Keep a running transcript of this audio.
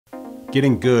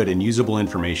Getting good and usable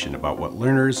information about what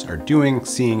learners are doing,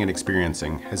 seeing, and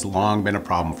experiencing has long been a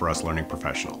problem for us learning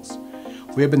professionals.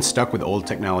 We have been stuck with old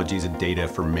technologies and data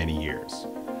for many years.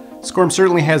 SCORM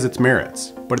certainly has its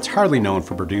merits, but it's hardly known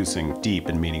for producing deep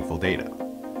and meaningful data.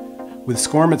 With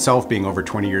SCORM itself being over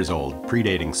 20 years old,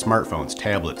 predating smartphones,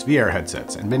 tablets, VR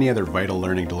headsets, and many other vital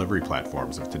learning delivery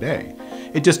platforms of today,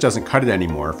 it just doesn't cut it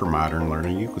anymore for modern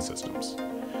learning ecosystems.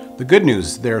 The good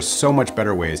news, there are so much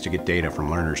better ways to get data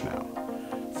from learners now.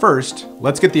 First,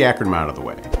 let's get the acronym out of the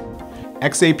way.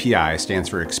 xAPI stands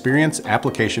for Experience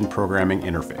Application Programming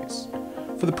Interface.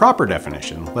 For the proper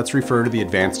definition, let's refer to the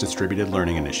Advanced Distributed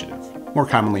Learning Initiative, more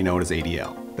commonly known as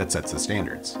ADL, that sets the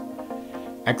standards.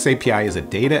 xAPI is a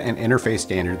data and interface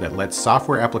standard that lets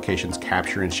software applications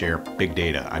capture and share big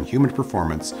data on human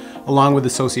performance along with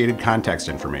associated context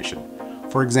information,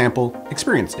 for example,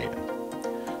 experience data.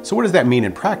 So what does that mean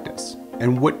in practice?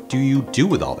 And what do you do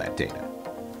with all that data?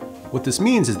 What this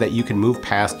means is that you can move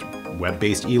past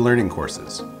web-based e-learning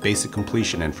courses, basic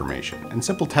completion information, and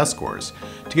simple test scores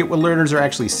to get what learners are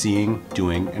actually seeing,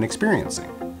 doing, and experiencing.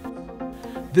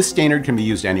 This standard can be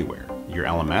used anywhere. Your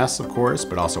LMS, of course,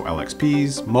 but also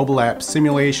LXPs, mobile apps,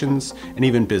 simulations, and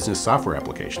even business software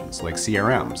applications like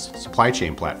CRMs, supply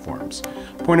chain platforms,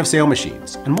 point-of-sale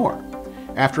machines, and more.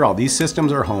 After all, these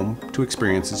systems are home to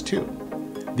experiences too.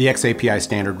 The xAPI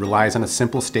standard relies on a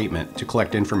simple statement to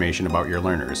collect information about your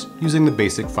learners using the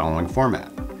basic following format: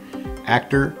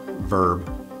 actor, verb,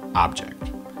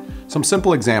 object. Some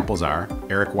simple examples are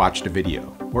Eric watched a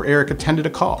video, or Eric attended a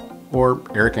call, or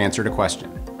Eric answered a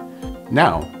question.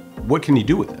 Now, what can you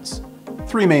do with this?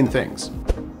 3 main things.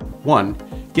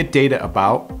 1, get data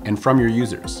about and from your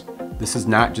users. This is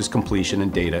not just completion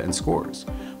and data and scores,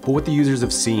 but what the users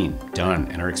have seen, done,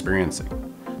 and are experiencing.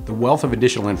 The wealth of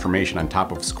additional information on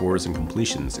top of scores and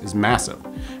completions is massive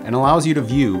and allows you to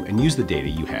view and use the data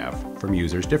you have from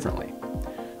users differently.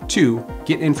 2,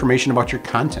 get information about your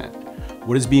content.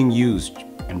 What is being used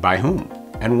and by whom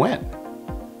and when?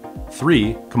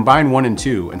 3, combine 1 and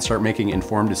 2 and start making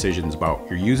informed decisions about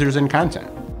your users and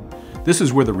content. This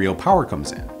is where the real power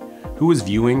comes in. Who is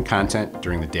viewing content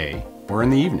during the day or in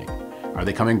the evening? Are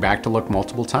they coming back to look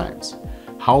multiple times?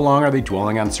 How long are they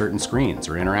dwelling on certain screens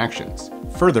or interactions?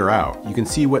 Further out, you can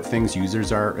see what things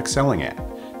users are excelling at,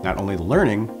 not only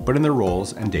learning, but in their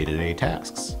roles and day-to-day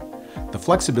tasks. The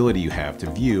flexibility you have to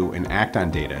view and act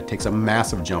on data takes a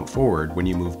massive jump forward when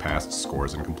you move past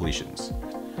scores and completions.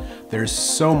 There's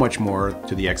so much more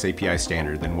to the xAPI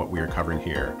standard than what we are covering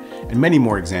here, and many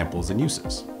more examples and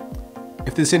uses.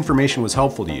 If this information was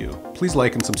helpful to you, please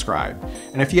like and subscribe.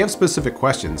 And if you have specific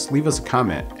questions, leave us a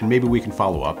comment and maybe we can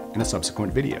follow up in a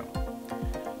subsequent video.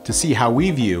 To see how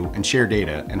we view and share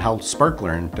data and how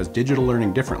SparkLearn does digital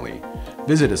learning differently,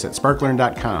 visit us at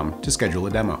sparklearn.com to schedule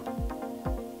a demo.